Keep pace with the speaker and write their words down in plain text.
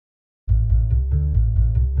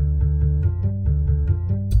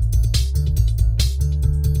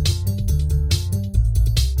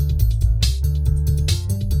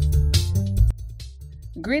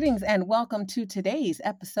Greetings and welcome to today's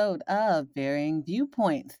episode of Varying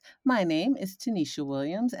Viewpoints. My name is Tanishia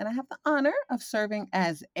Williams, and I have the honor of serving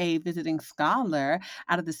as a visiting scholar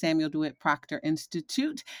out of the Samuel DeWitt Proctor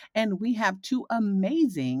Institute. And we have two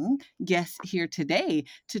amazing guests here today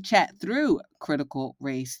to chat through critical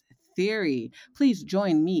race theory. Please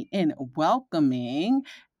join me in welcoming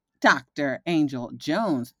Dr. Angel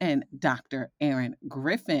Jones and Dr. Aaron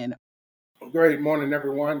Griffen. Great morning,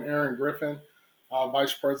 everyone. Aaron Griffen,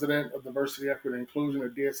 Vice President of Diversity, Equity, and Inclusion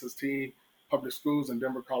at DSST Public Schools in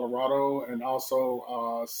Denver, Colorado, and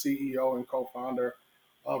also CEO and co-founder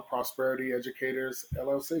of Prosperity Educators,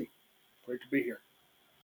 LLC. Great to be here.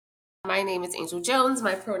 My name is Angel Jones.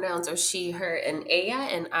 My pronouns are she, her, and Aya,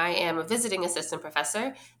 and I am a visiting assistant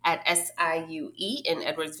professor at SIUE in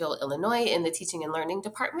Edwardsville, Illinois, in the Teaching and Learning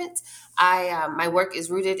Department. My work is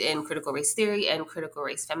rooted in critical race theory and critical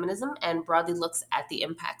race feminism, and broadly looks at the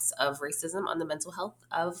impacts of racism on the mental health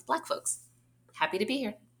of Black folks. Happy to be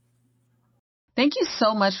here. Thank you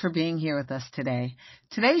so much for being here with us today.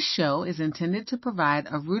 Today's show is intended to provide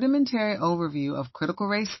a rudimentary overview of critical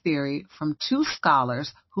race theory from two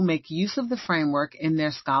scholars who make use of the framework in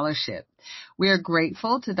their scholarship. We are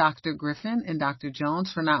grateful to Dr. Griffen and Dr. Jones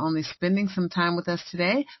for not only spending some time with us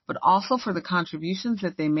today, but also for the contributions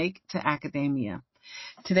that they make to academia.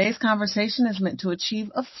 Today's conversation is meant to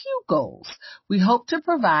achieve a few goals. We hope to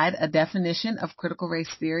provide a definition of critical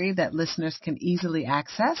race theory that listeners can easily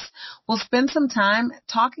access. We'll spend some time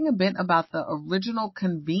talking a bit about the original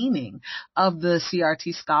convening of the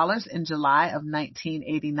CRT scholars in July of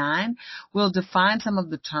 1989. We'll define some of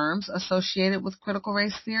the terms associated with critical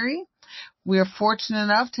race theory. We are fortunate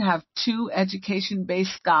enough to have two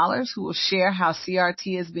education-based scholars who will share how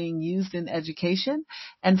CRT is being used in education.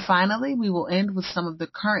 And finally, we will end with some of the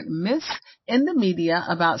current myths in the media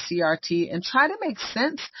about CRT and try to make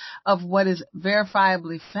sense of what is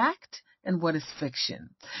verifiably fact and what is fiction.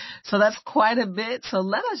 So that's quite a bit. So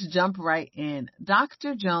let us jump right in.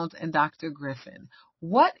 Dr. Jones and Dr. Griffen,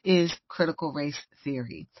 what is critical race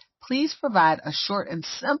theory? Please provide a short and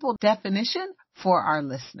simple definition for our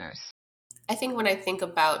listeners. I think when I think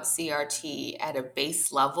about CRT at a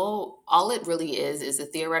base level, all it really is a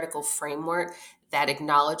theoretical framework that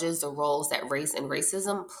acknowledges the roles that race and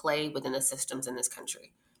racism play within the systems in this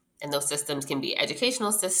country. And those systems can be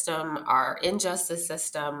educational system, our injustice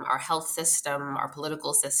system, our health system, our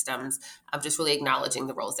political systems. I'm just really acknowledging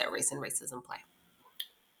the roles that race and racism play.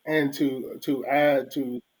 And to add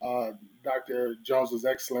to Dr. Jones's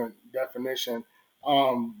excellent definition,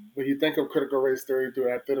 when you think of critical race theory through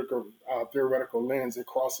that theoretical lens, it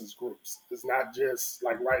crosses groups. It's not just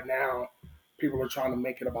like right now, people are trying to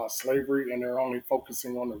make it about slavery and they're only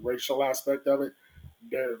focusing on the racial aspect of it.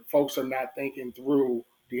 Folks are not thinking through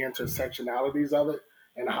the intersectionalities of it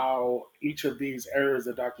and how each of these areas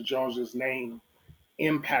that Dr. Jones just named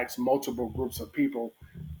impacts multiple groups of people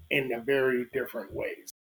in a very different ways.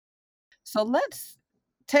 So let's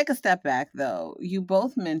take a step back, though. You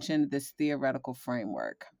both mentioned this theoretical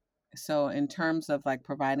framework. So in terms of like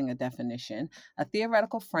providing a definition, a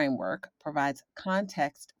theoretical framework provides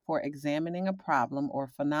context for examining a problem or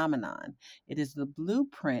phenomenon. It is the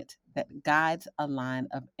blueprint that guides a line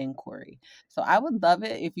of inquiry. So I would love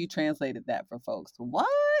it if you translated that for folks. What?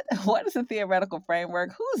 What is a theoretical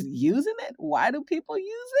framework? Who's using it? Why do people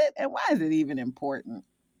use it? And why is it even important?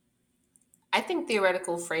 I think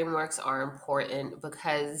theoretical frameworks are important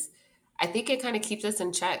because I think it kind of keeps us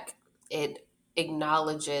in check. It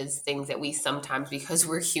acknowledges things that we sometimes, because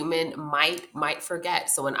we're human, might forget.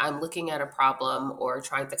 So when I'm looking at a problem or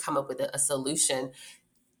trying to come up with a solution,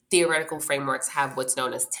 theoretical frameworks have what's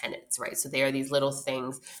known as tenets, right? So they are these little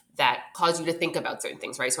things that cause you to think about certain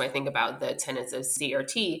things, right? So I think about the tenets of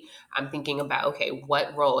CRT. I'm thinking about, okay,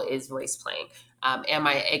 what role is race playing? Am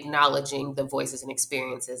I acknowledging the voices and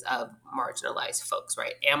experiences of marginalized folks,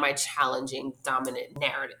 right? Am I challenging dominant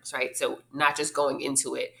narratives, right? So not just going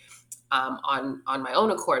into it on my own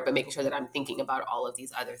accord, but making sure that I'm thinking about all of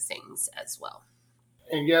these other things as well.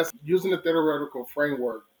 And yes, using the theoretical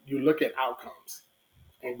framework, you look at outcomes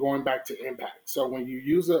and going back to impact. So when you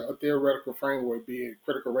use a theoretical framework, be it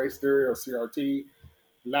critical race theory or CRT,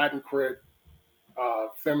 Latin crit,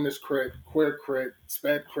 feminist crit, queer crit,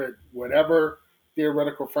 sped crit, whatever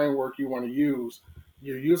theoretical framework you want to use,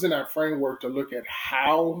 you're using that framework to look at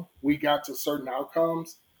how we got to certain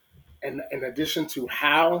outcomes. And in addition to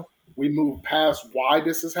how, we move past why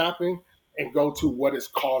this is happening and go to what is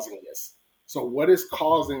causing this. So what is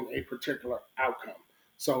causing a particular outcome?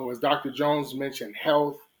 So as Dr. Jones mentioned,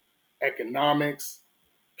 health, economics,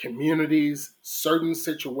 communities, certain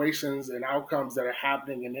situations and outcomes that are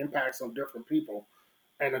happening and impacts on different people.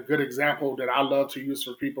 And a good example that I love to use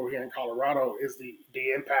for people here in Colorado is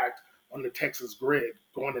the impact on the Texas grid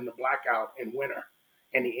going into blackout in winter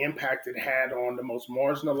and the impact it had on the most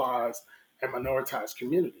marginalized and minoritized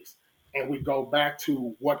communities. And we go back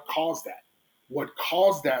to what caused that. What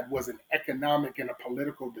caused that was an economic and a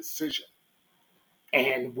political decision.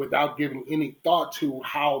 And without giving any thought to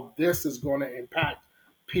how this is going to impact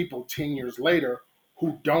people 10 years later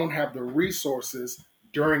who don't have the resources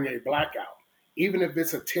during a blackout. Even if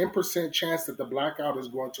it's a 10% chance that the blackout is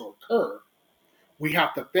going to occur, we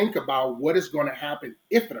have to think about what is going to happen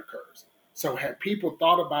if it occurs. So had people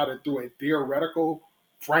thought about it through a theoretical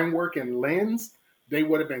framework and lens, they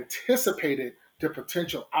would have anticipated the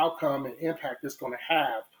potential outcome and impact it's going to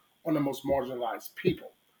have on the most marginalized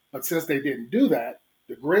people. But since they didn't do that,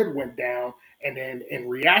 the grid went down, and then in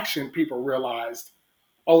reaction, people realized,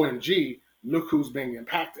 OMG, look who's being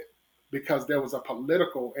impacted, because there was a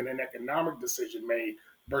political and an economic decision made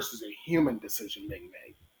versus a human decision being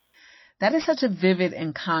made. That is such a vivid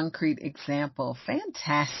and concrete example.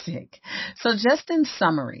 Fantastic. So just in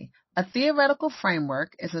summary, a theoretical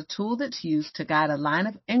framework is a tool that's used to guide a line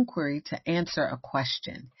of inquiry to answer a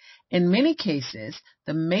question. In many cases,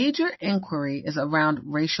 the major inquiry is around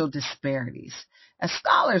racial disparities. As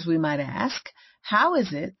scholars, we might ask, how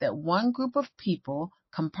is it that one group of people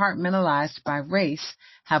compartmentalized by race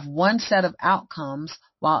have one set of outcomes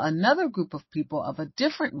while another group of people of a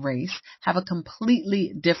different race have a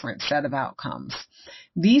completely different set of outcomes?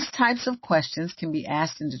 These types of questions can be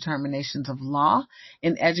asked in determinations of law,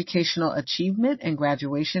 in educational achievement and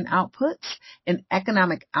graduation outputs, in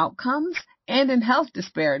economic outcomes, and in health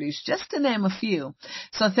disparities, just to name a few.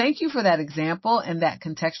 So thank you for that example and that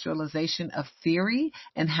contextualization of theory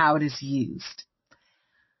and how it is used.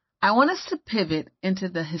 I want us to pivot into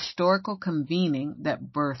the historical convening that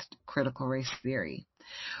birthed critical race theory.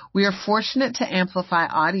 We are fortunate to amplify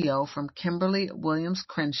audio from Kimberly Williams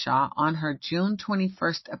Crenshaw on her June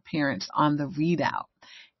 21st appearance on The Readout.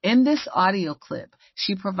 In this audio clip,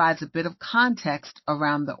 she provides a bit of context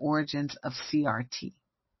around the origins of CRT.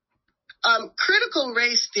 Critical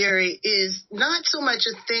race theory is not so much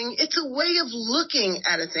a thing. It's a way of looking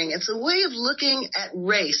at a thing. It's a way of looking at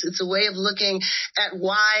race. It's a way of looking at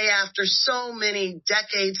why, after so many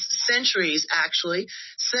decades, centuries actually,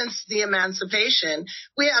 since the emancipation,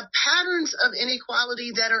 we have patterns of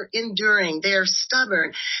inequality that are enduring. They are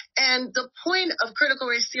stubborn. And the point of critical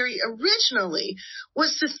race theory originally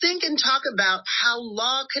was to think and talk about how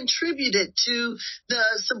law contributed to the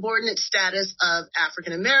subordinate status of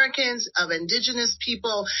African Americans, of indigenous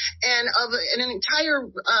people, and of an entire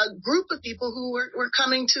group of people who were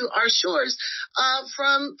coming to our shores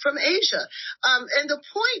from Asia. And the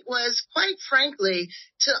point was, quite frankly,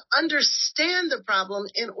 to understand the problem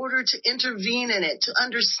in order to intervene in it, to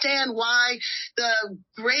understand why the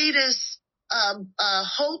greatest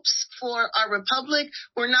hopes for our republic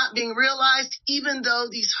were not being realized, even though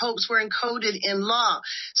these hopes were encoded in law.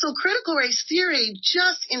 So critical race theory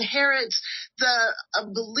just inherits the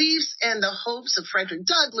beliefs and the hopes of Frederick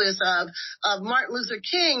Douglass, of Martin Luther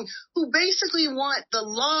King, who basically want the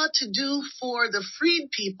law to do for the freed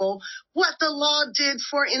people what the law did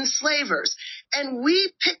for enslavers. And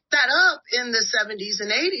we picked that up in the 70s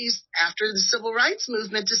and 80s after the civil rights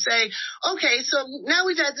movement to say, okay, so now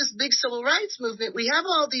we've had this big civil rights movement. We have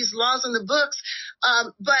all these laws in the books,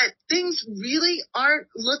 but things really aren't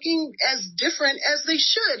looking as different as they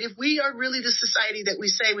should if we are really the society that we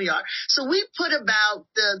say we are. So we put about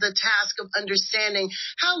the task of understanding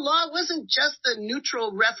how law wasn't just the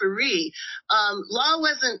neutral referee. Law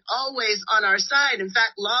wasn't always on our side. In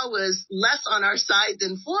fact, law was less on our side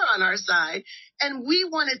than for on our side. And we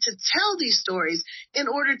wanted to tell these stories in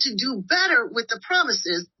order to do better with the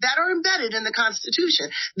promises that are embedded in the Constitution.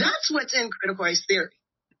 That's what's in critical race theory.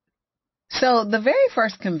 So the very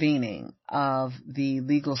first convening of the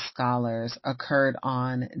legal scholars occurred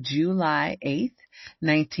on July 8th,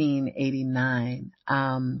 1989.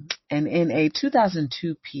 And in a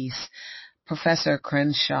 2002 piece, Professor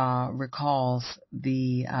Crenshaw recalls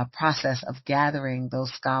the process of gathering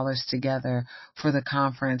those scholars together for the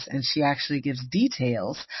conference, and she actually gives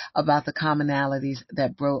details about the commonalities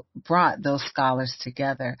that brought those scholars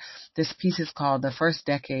together. This piece is called The First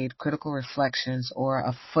Decade, Critical Reflections, or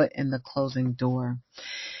A Foot in the Closing Door.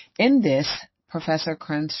 In this, Professor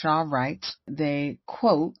Crenshaw writes, they,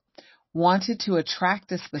 quote, wanted to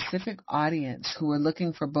attract a specific audience who were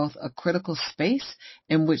looking for both a critical space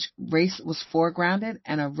in which race was foregrounded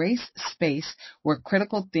and a race space where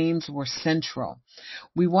critical themes were central.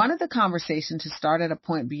 We wanted the conversation to start at a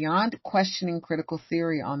point beyond questioning critical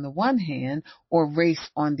theory on the one hand or race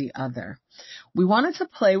on the other. We wanted to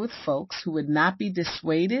play with folks who would not be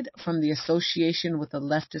dissuaded from the association with a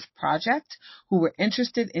leftist project, who were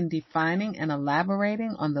interested in defining and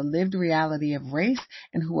elaborating on the lived reality of race,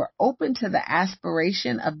 and who were open to the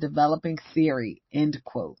aspiration of developing theory, end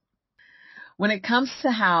quote. When it comes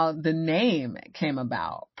to how the name came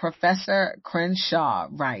about, Professor Crenshaw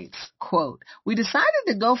writes, quote, "We decided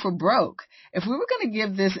to go for broke. If we were going to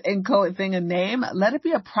give this inchoate thing a name, let it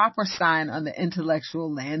be a proper sign on the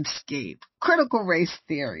intellectual landscape. Critical race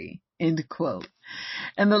theory," end quote.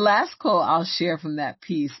 And the last quote I'll share from that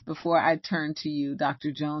piece before I turn to you,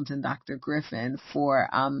 Dr. Jones and Dr. Griffen, for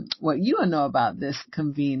what you know about this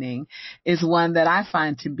convening, is one that I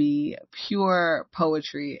find to be pure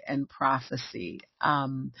poetry and prophecy.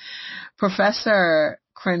 Professor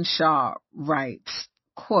Crenshaw writes,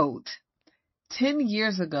 quote, "10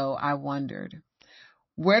 years ago, I wondered,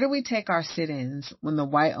 where do we take our sit-ins when the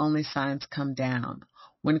white-only signs come down?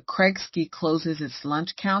 When Kregsky closes its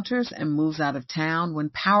lunch counters and moves out of town,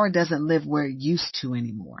 when power doesn't live where it used to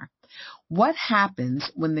anymore? What happens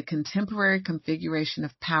when the contemporary configuration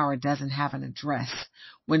of power doesn't have an address?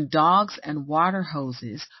 When dogs and water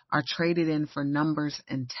hoses are traded in for numbers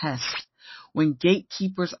and tests? When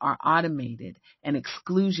gatekeepers are automated and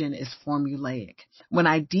exclusion is formulaic? When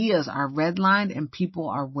ideas are redlined and people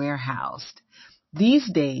are warehoused?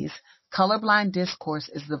 These days, colorblind discourse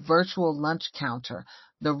is the virtual lunch counter,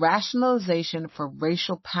 the rationalization for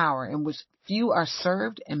racial power in which few are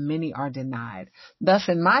served and many are denied. Thus,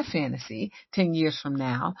 in my fantasy, 10 years from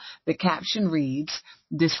now, the caption reads,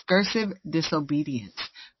 'Discursive disobedience.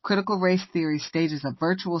 Critical race theory stages a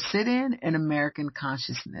virtual sit-in in American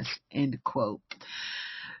consciousness,' end quote."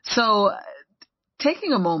 So,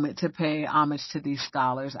 taking a moment to pay homage to these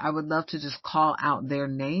scholars, I would love to just call out their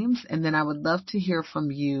names, and then I would love to hear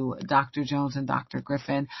from you, Dr. Jones and Dr.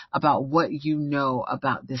 Griffen, about what you know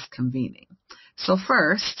about this convening. So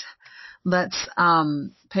first, let's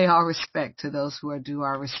pay all respect to those who are due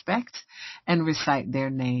our respect and recite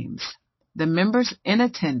their names. The members in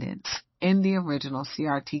attendance in the original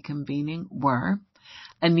CRT convening were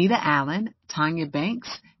Anita Allen, Tanya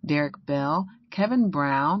Banks, Derek Bell, Kevin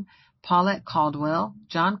Brown, Paulette Caldwell,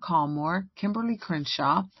 John Collmore, Kimberly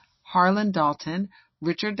Crenshaw, Harlan Dalton,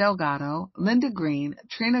 Richard Delgado, Linda Green,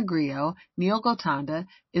 Trina Griot, Neil Gotanda,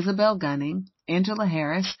 Isabel Gunning, Angela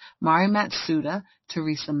Harris, Mari Matsuda,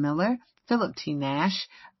 Teresa Miller, Philip T. Nash,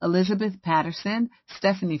 Elizabeth Patterson,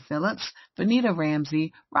 Stephanie Phillips, Benita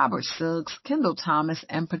Ramsey, Robert Suggs, Kendall Thomas,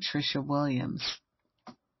 and Patricia Williams.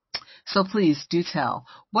 So please do tell,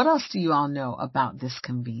 what else do you all know about this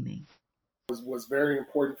convening? Was very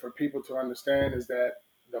important for people to understand is that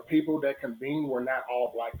the people that convened were not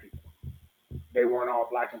all black people. They weren't all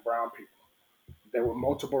black and brown people. There were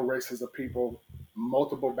multiple races of people,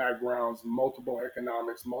 multiple backgrounds, multiple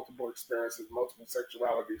economics, multiple experiences, multiple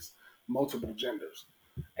sexualities, multiple genders.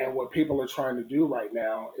 And what people are trying to do right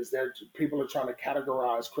now is that people are trying to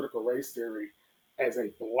categorize critical race theory as a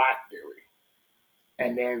black theory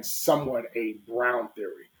and then somewhat a brown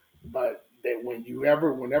theory. But that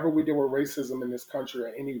whenever we deal with racism in this country or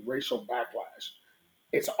any racial backlash,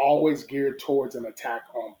 it's always geared towards an attack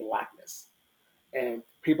on blackness. And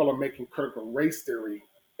people are making critical race theory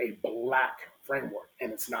a black framework,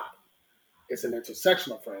 and it's not. It's an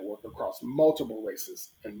intersectional framework across multiple races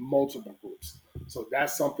and multiple groups. So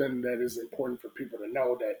that's something that is important for people to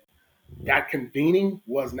know, that convening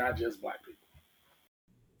was not just black people.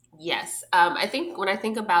 Yes. I think when I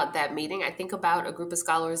think about that meeting, I think about a group of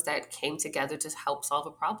scholars that came together to help solve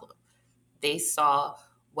a problem. They saw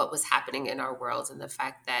what was happening in our world and the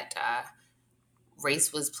fact that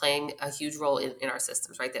race was playing a huge role in our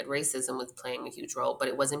systems, right? That racism was playing a huge role, but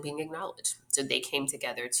it wasn't being acknowledged. So they came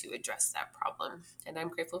together to address that problem. And I'm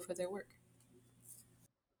grateful for their work.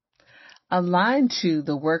 Aligned to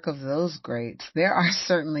the work of those greats, there are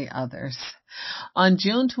certainly others. On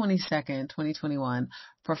June 22nd, 2021,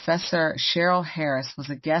 Professor Cheryl Harris was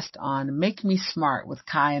a guest on Make Me Smart with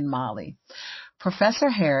Kai and Molly. Professor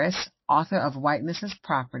Harris, author of Whiteness is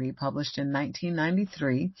Property, published in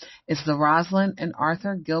 1993, is the Rosalind and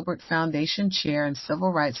Arthur Gilbert Foundation Chair in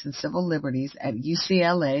Civil Rights and Civil Liberties at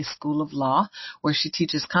UCLA School of Law, where she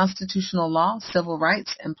teaches constitutional law, civil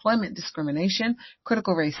rights, employment discrimination,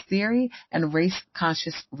 critical race theory, and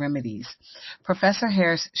race-conscious remedies. Professor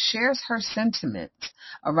Harris shares her sentiments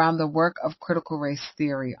around the work of critical race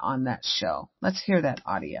theory on that show. Let's hear that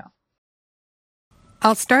audio.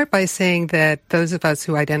 I'll start by saying that those of us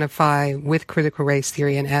who identify with critical race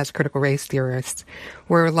theory and as critical race theorists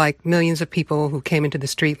were like millions of people who came into the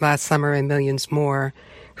street last summer and millions more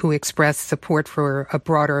who expressed support for a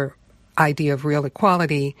broader idea of real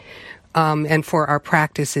equality. and for our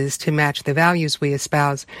practices to match the values we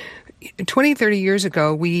espouse. 20, 30 years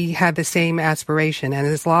ago, we had the same aspiration, and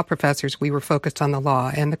as law professors, we were focused on the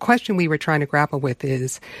law. And the question we were trying to grapple with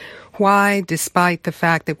is why, despite the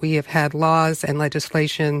fact that we have had laws and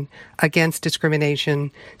legislation against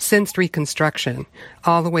discrimination since Reconstruction,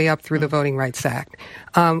 all the way up through the Voting Rights Act,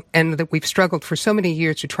 and that we've struggled for so many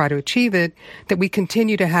years to try to achieve it, that we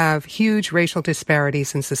continue to have huge racial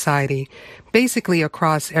disparities in society, basically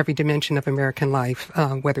across every dimension of American life,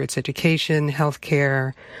 whether it's education,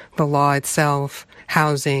 healthcare, the law itself,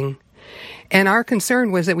 housing. And our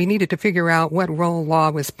concern was that we needed to figure out what role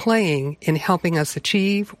law was playing in helping us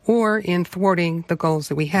achieve or in thwarting the goals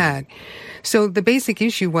that we had. So the basic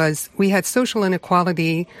issue was we had social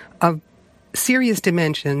inequality of serious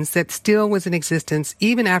dimensions that still was in existence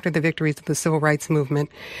even after the victories of the civil rights movement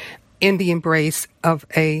in the embrace of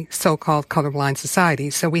a so-called colorblind society.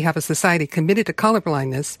 So we have a society committed to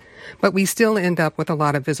colorblindness, but we still end up with a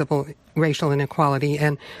lot of visible racial inequality.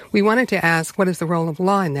 And we wanted to ask, what is the role of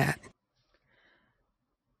law in that?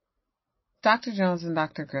 Dr. Jones and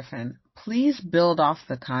Dr. Griffen, please build off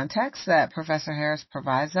the context that Professor Harris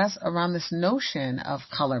provides us around this notion of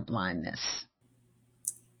colorblindness.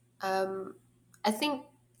 I think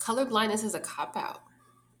colorblindness is a cop-out.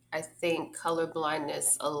 I think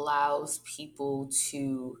colorblindness allows people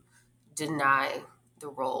to deny the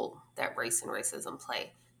role that race and racism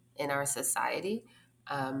play in our society.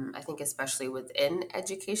 I think especially within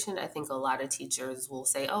education, I think a lot of teachers will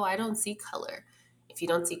say, oh, I don't see color. If you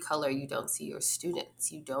don't see color, you don't see your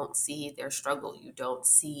students. You don't see their struggle. You don't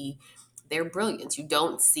see their brilliance. You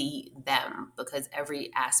don't see them because every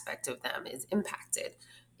aspect of them is impacted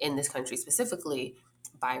in this country specifically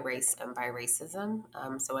by race and by racism.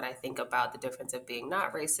 So when I think about the difference of being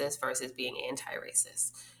not racist versus being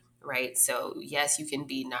anti-racist, right? So yes, you can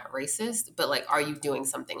be not racist, but like, are you doing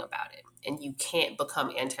something about it? And you can't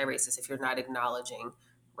become anti-racist if you're not acknowledging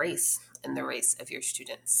race and the race of your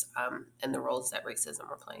students and the roles that racism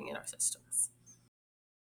are playing in our systems.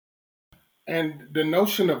 And the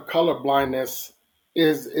notion of colorblindness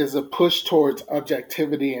is a push towards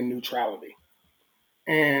objectivity and neutrality.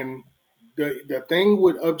 And the thing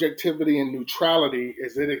with objectivity and neutrality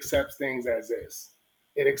is it accepts things as is.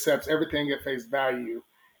 It accepts everything at face value,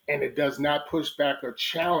 and it does not push back or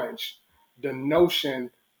challenge the notion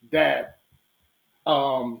that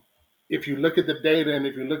if you look at the data and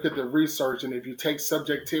if you look at the research and if you take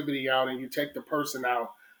subjectivity out and you take the person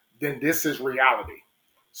out, then this is reality.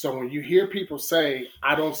 So when you hear people say,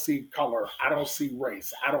 I don't see color, I don't see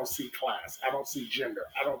race, I don't see class, I don't see gender,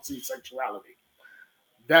 I don't see sexuality,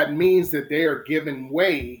 that means that they are giving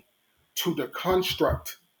way to the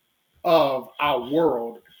construct of our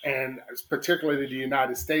world, and particularly the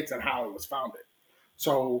United States and how it was founded.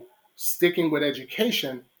 So sticking with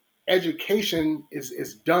education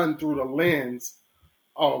is done through the lens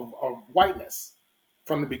of whiteness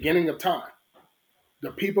from the beginning of time.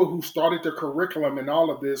 The people who started the curriculum and all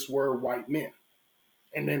of this were white men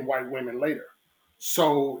and then white women later.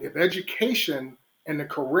 So if education and the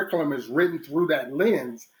curriculum is written through that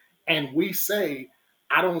lens, and we say,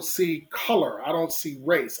 I don't see color, I don't see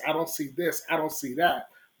race, I don't see this, I don't see that,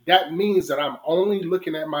 that means that I'm only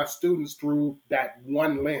looking at my students through that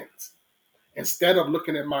one lens, instead of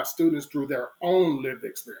looking at my students through their own lived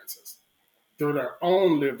experiences, through their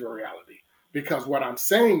own lived reality. Because what I'm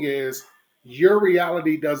saying is, your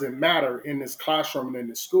reality doesn't matter in this classroom and in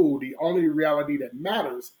this school. The only reality that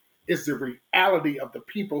matters is the reality of the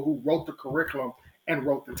people who wrote the curriculum and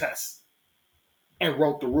wrote the tests and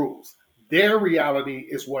wrote the rules. Their reality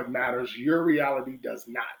is what matters. Your reality does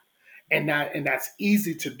not. And that's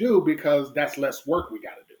easy to do because that's less work we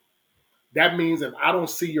got to do. That means if I don't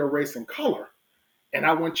see your race and color, and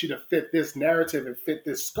I want you to fit this narrative and fit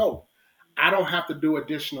this scope, I don't have to do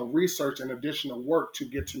additional research and additional work to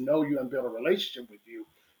get to know you and build a relationship with you,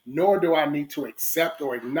 nor do I need to accept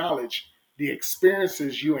or acknowledge the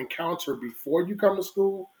experiences you encounter before you come to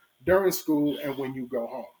school, during school, and when you go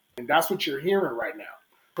home. And that's what you're hearing right now.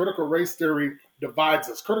 Critical race theory divides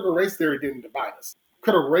us. Critical race theory didn't divide us.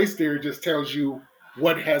 Critical race theory just tells you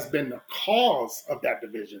what has been the cause of that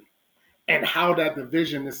division and how that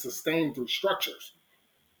division is sustained through structures.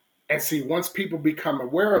 And see, once people become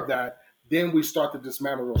aware of that, then we start to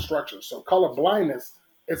dismantle those structures. So color blindness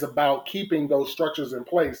is about keeping those structures in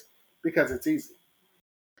place because it's easy.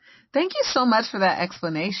 Thank you so much for that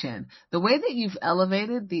explanation. The way that you've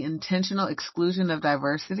elevated the intentional exclusion of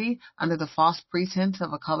diversity under the false pretense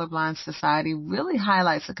of a colorblind society really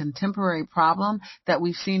highlights a contemporary problem that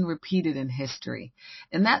we've seen repeated in history.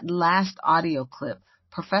 In that last audio clip,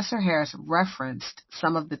 Professor Harris referenced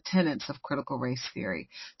some of the tenets of critical race theory.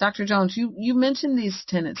 Dr. Jones, you mentioned these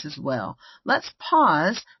tenets as well. Let's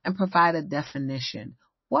pause and provide a definition.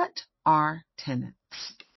 What are tenets?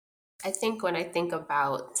 I think when I think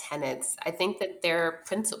about tenets, I think that they're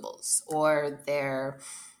principles or they're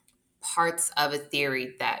parts of a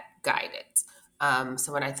theory that guide it.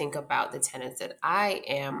 So when I think about the tenets that I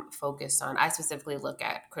am focused on, I specifically look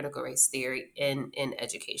at critical race theory in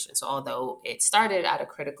education. So although it started out of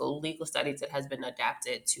critical legal studies, it has been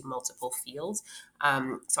adapted to multiple fields.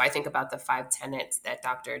 So I think about the 5 tenets that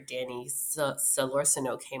Dr. Danny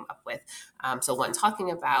Solorzano came up with. So one, talking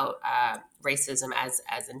about racism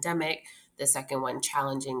as endemic. The second one,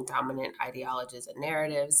 challenging dominant ideologies and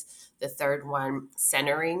narratives. The third one,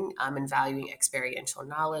 centering and valuing experiential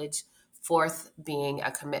knowledge. Fourth, being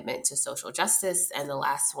a commitment to social justice. And the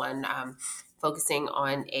last one, focusing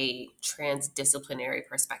on a transdisciplinary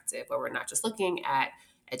perspective where we're not just looking at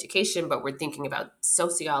education, but we're thinking about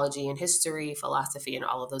sociology and history, philosophy, and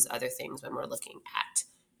all of those other things when we're looking at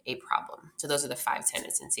a problem. So those are the 5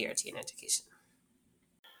 tenets in CRT and education.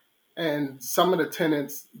 And some of the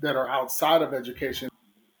tenets that are outside of education,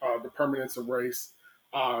 the permanence of race,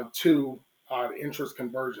 to interest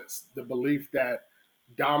convergence, the belief that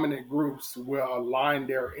dominant groups will align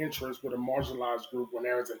their interests with a marginalized group when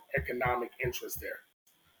there is an economic interest there.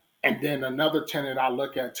 And then another tenet I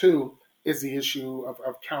look at too is the issue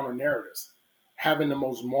of counter narratives, having the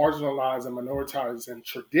most marginalized and minoritized and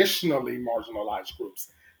traditionally marginalized groups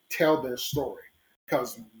tell their story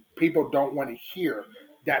because people don't want to hear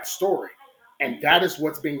that story. And that is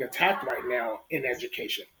what's being attacked right now in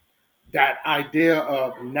education. That idea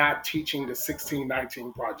of not teaching the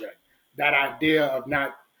 1619 Project, that idea of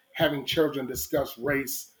not having children discuss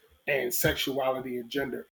race and sexuality and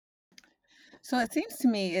gender. So it seems to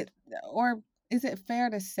me, or is it fair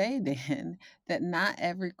to say then that not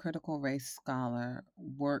every critical race scholar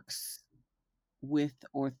works with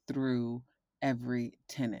or through every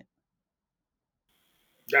tenet?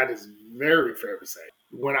 That is very fair to say.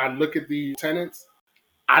 When I look at the tenets,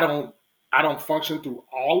 I don't function through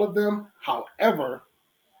all of them. However,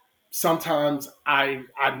 sometimes I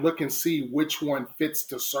look and see which one fits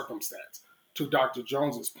the circumstance. To Dr.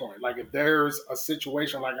 Jones's point, like if there's a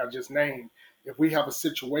situation like I just named, if we have a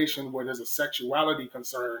situation where there's a sexuality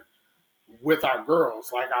concern with our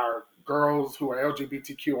girls, like our girls who are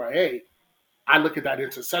LGBTQIA, I look at that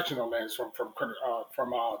intersectional lens from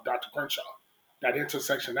Dr. Crenshaw, that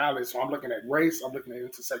intersectionality. So I'm looking at race, I'm looking at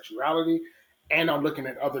intersectionality, and I'm looking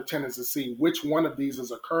at other tenets to see which one of these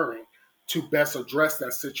is occurring to best address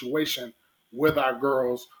that situation with our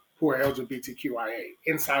girls who are LGBTQIA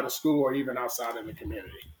inside of school or even outside in the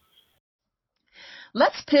community.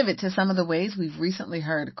 Let's pivot to some of the ways we've recently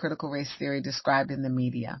heard critical race theory described in the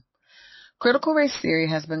media. Critical race theory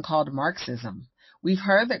has been called Marxism. We've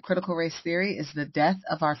heard that critical race theory is the death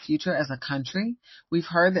of our future as a country. We've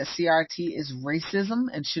heard that CRT is racism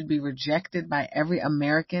and should be rejected by every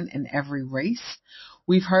American in every race.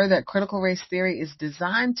 We've heard that critical race theory is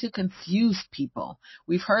designed to confuse people.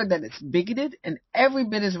 We've heard that it's bigoted and every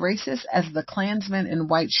bit as racist as the Klansmen in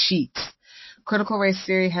white sheets. Critical race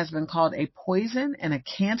theory has been called a poison and a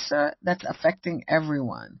cancer that's affecting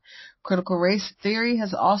everyone. Critical race theory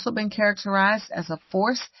has also been characterized as a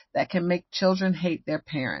force that can make children hate their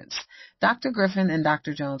parents. Dr. Griffen and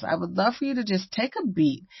Dr. Jones, I would love for you to just take a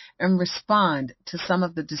beat and respond to some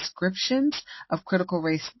of the descriptions of critical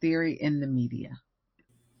race theory in the media.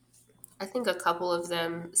 I think a couple of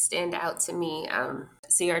them stand out to me.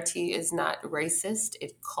 CRT is not racist.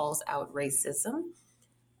 It calls out racism.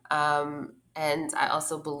 And I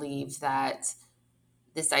also believe that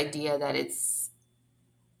this idea that it's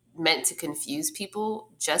meant to confuse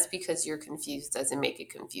people, just because you're confused doesn't make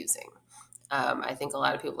it confusing. I think a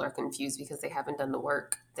lot of people are confused because they haven't done the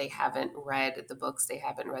work. They haven't read the books. They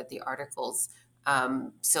haven't read the articles.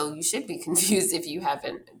 So you should be confused if you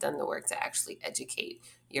haven't done the work to actually educate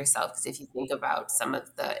yourself. Because if you think about some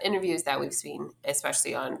of the interviews that we've seen,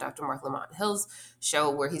 especially on Dr. Mark Lamont Hill's show,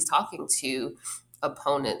 where he's talking to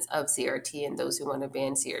opponents of CRT and those who want to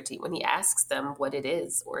ban CRT, when he asks them what it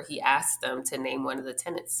is, or he asks them to name one of the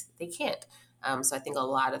tenets, they can't. So I think a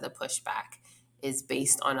lot of the pushback is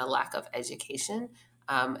based on a lack of education,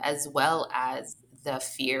 as well as the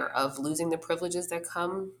fear of losing the privileges that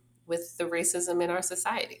come with the racism in our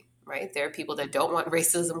society, right? There are people that don't want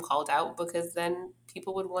racism called out because then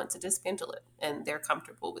people would want to dismantle it, and they're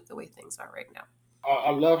comfortable with the way things are right now.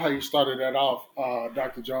 I love how you started that off,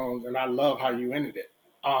 Dr. Jones, and I love how you ended it.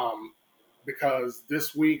 Because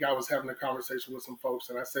this week I was having a conversation with some folks,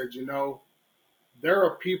 and I said, there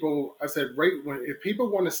are people, I said, if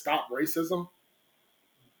people want to stop racism,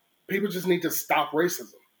 People just need to stop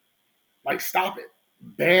racism. Like, stop it.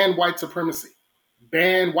 Ban white supremacy.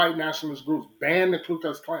 Ban white nationalist groups. Ban the Ku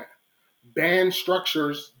Klux Klan. Ban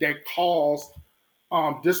structures that cause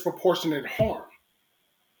disproportionate harm.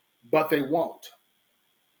 But they won't.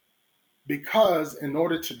 Because in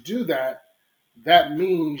order to do that, that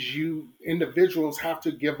means individuals have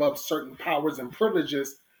to give up certain powers and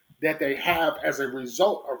privileges that they have as a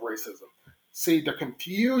result of racism. See, the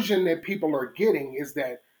confusion that people are getting is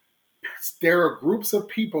that there are groups of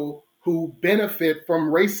people who benefit from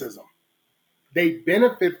racism. They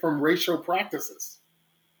benefit from racial practices.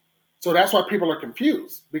 So that's why people are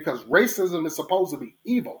confused, because racism is supposed to be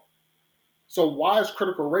evil. So why is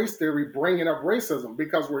critical race theory bringing up racism?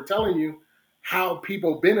 Because we're telling you how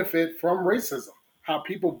people benefit from racism, how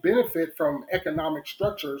people benefit from economic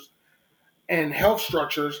structures and health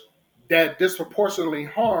structures that disproportionately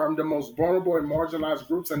harm the most vulnerable and marginalized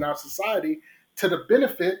groups in our society to the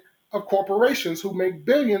benefit of corporations who make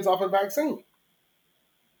billions off a vaccine.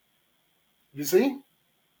 You see?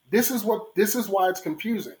 This is why it's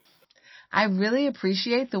confusing. I really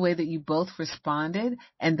appreciate the way that you both responded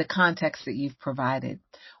and the context that you've provided.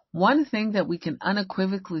 One thing that we can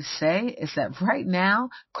unequivocally say is that right now,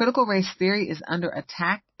 critical race theory is under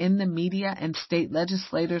attack in the media, and state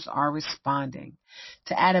legislators are responding.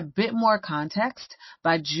 To add a bit more context,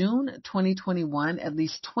 by June 2021, at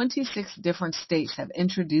least 26 different states have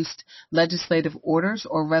introduced legislative orders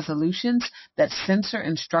or resolutions that censor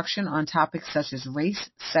instruction on topics such as race,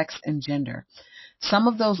 sex, and gender. Some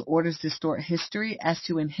of those orders distort history as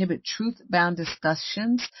to inhibit truth-bound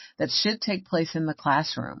discussions that should take place in the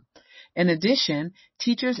classroom. In addition,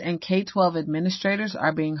 teachers and K-12 administrators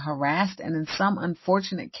are being harassed and in some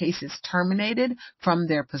unfortunate cases terminated from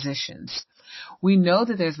their positions. We know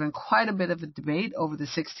that there's been quite a bit of a debate over the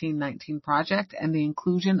 1619 Project and the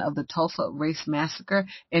inclusion of the Tulsa Race Massacre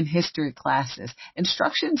in history classes.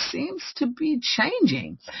 Instruction seems to be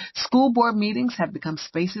changing. School board meetings have become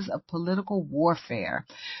spaces of political warfare.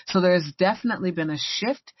 So there's definitely been a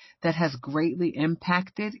shift that has greatly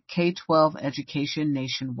impacted K-12 education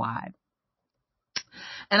nationwide.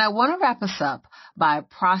 And I want to wrap us up by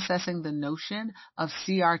processing the notion of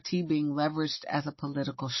CRT being leveraged as a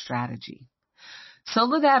political strategy.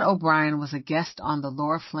 Soledad O'Brien was a guest on the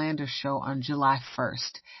Laura Flanders show on July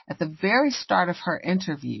 1st. At the very start of her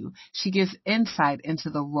interview, she gives insight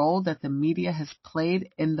into the role that the media has played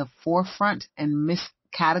in the forefront and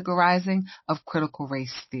miscategorizing of critical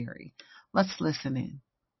race theory. Let's listen in.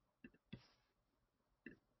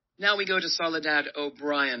 Now we go to Soledad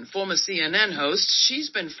O'Brien, former CNN host.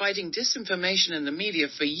 She's been fighting disinformation in the media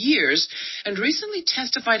for years and recently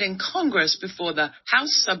testified in Congress before the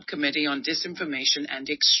House Subcommittee on Disinformation and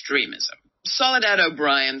Extremism. Soledad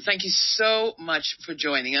O'Brien, thank you so much for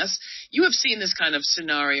joining us. You have seen this kind of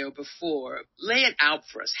scenario before. Lay it out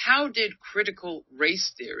for us. How did critical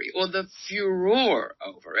race theory, or the furor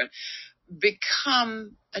over it,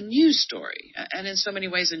 become a news story and in so many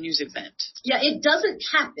ways a news event? Yeah, it doesn't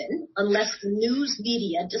happen unless the news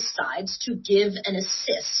media decides to give an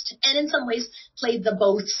assist and in some ways play the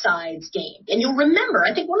both sides game. And you'll remember,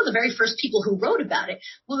 I think one of the very first people who wrote about it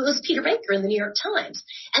was Peter Baker in the New York Times.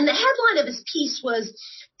 And the headline of his piece was,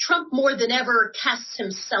 "Trump more than ever casts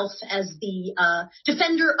himself as the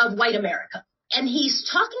defender of white America." And he's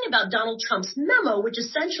talking about Donald Trump's memo, which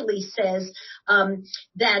essentially says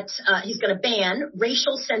that he's going to ban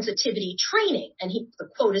racial sensitivity training. And the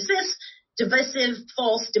quote is this: divisive,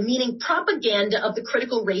 false, demeaning propaganda of the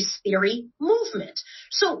critical race theory movement.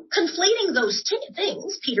 So conflating those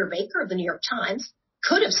things, Peter Baker of the New York Times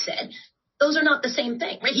could have said, those are not the same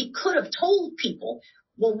thing, right? He could have told people,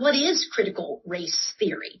 well, what is critical race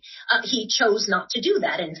theory? He chose not to do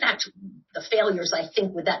that. In fact, the failures, I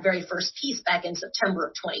think, with that very first piece back in September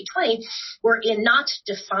of 2020 were in not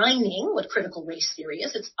defining what critical race theory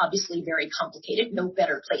is. It's obviously very complicated. No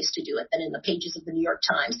better place to do it than in the pages of the New York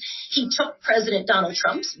Times. He took President Donald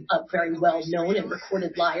Trump's, a very well-known and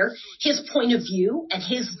recorded liar, his point of view and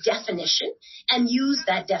his definition, and used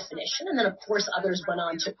that definition. And then, of course, others went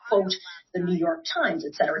on to quote the New York Times,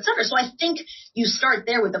 et cetera, et cetera. So I think you start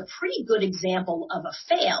there with a pretty good example of a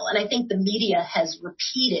fail. And I think the media has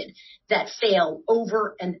repeated that fail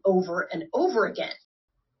over and over and over again.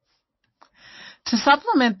 To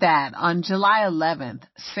supplement that, on July 11th,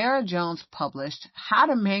 Sarah Jones published How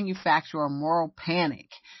to Manufacture a Moral Panic.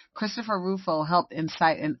 Christopher Rufo helped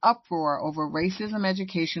incite an uproar over racism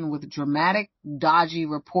education with dramatic, dodgy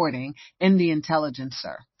reporting in The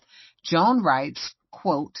Intelligencer. Joan writes,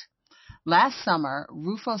 quote, "Last summer,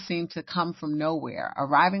 Rufo seemed to come from nowhere,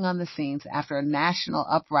 arriving on the scenes after a national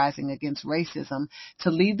uprising against racism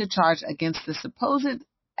to lead the charge against the supposed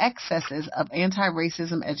excesses of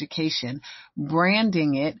anti-racism education,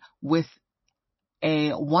 branding it with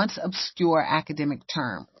a once obscure academic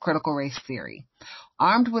term, critical race theory.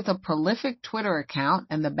 Armed with a prolific Twitter account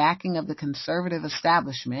and the backing of the conservative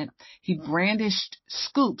establishment, he brandished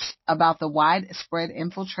scoops about the widespread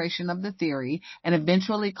infiltration of the theory and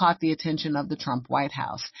eventually caught the attention of the Trump White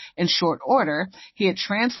House. In short order, he had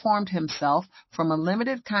transformed himself from a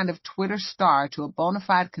limited kind of Twitter star to a bona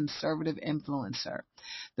fide conservative influencer.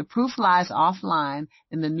 The proof lies offline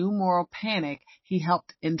in the new moral panic he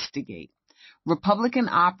helped instigate. Republican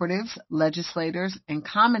operatives, legislators, and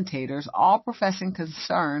commentators, all professing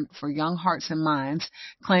concern for young hearts and minds,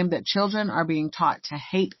 claim that children are being taught to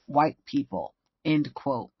hate white people. End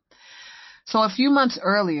quote. So a few months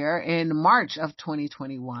earlier, in March of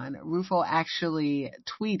 2021, Rufo actually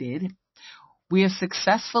tweeted, "We have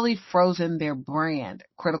successfully frozen their brand,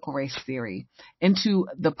 critical race theory, into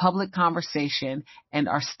the public conversation and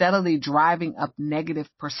are steadily driving up negative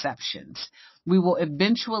perceptions. We will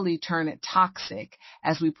eventually turn it toxic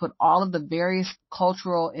as we put all of the various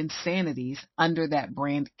cultural insanities under that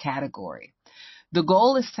brand category. The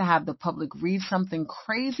goal is to have the public read something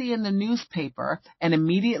crazy in the newspaper and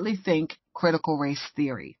immediately think critical race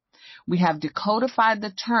theory. We have decodified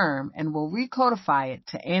the term and will recodify it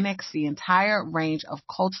to annex the entire range of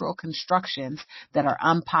cultural constructions that are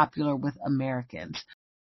unpopular with Americans."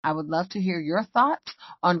 I would love to hear your thoughts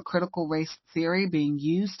on critical race theory being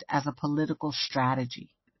used as a political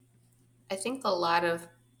strategy. I think a lot of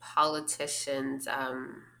politicians,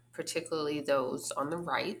 particularly those on the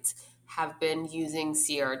right, have been using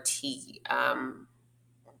CRT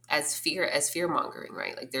as fear mongering,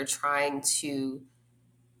 right? Like they're trying to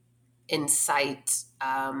incite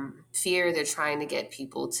fear. They're trying to get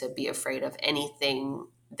people to be afraid of anything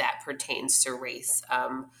that pertains to race,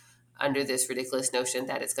 under this ridiculous notion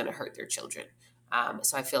that it's going to hurt their children.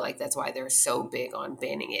 So I feel like that's why they're so big on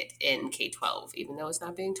banning it in K-12, even though it's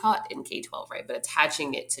not being taught in K-12, right? But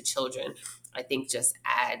attaching it to children, I think, just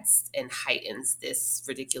adds and heightens this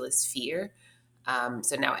ridiculous fear.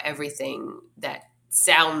 So now everything that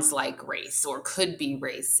sounds like race or could be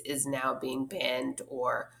race is now being banned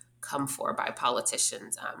or come for by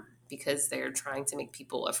politicians, because they're trying to make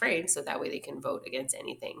people afraid so that way they can vote against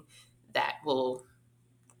anything that will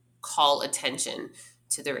call attention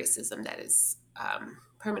to the racism that is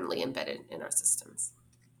permanently embedded in our systems.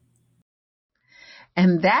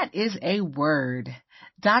 And that is a word.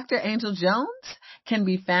 Dr. Angel Jones can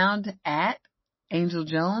be found at Angel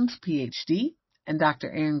Jones, PhD, and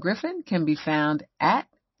Dr. Aaron Griffen can be found at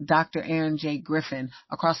Dr. Aaron J. Griffen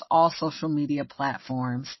across all social media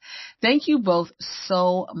platforms. Thank you both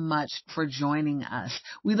so much for joining us.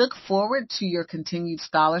 We look forward to your continued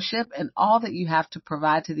scholarship and all that you have to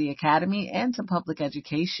provide to the Academy and to public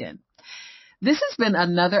education. This has been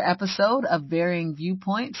another episode of Varying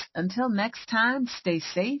Viewpoints. Until next time, stay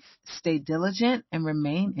safe, stay diligent, and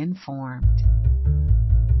remain informed.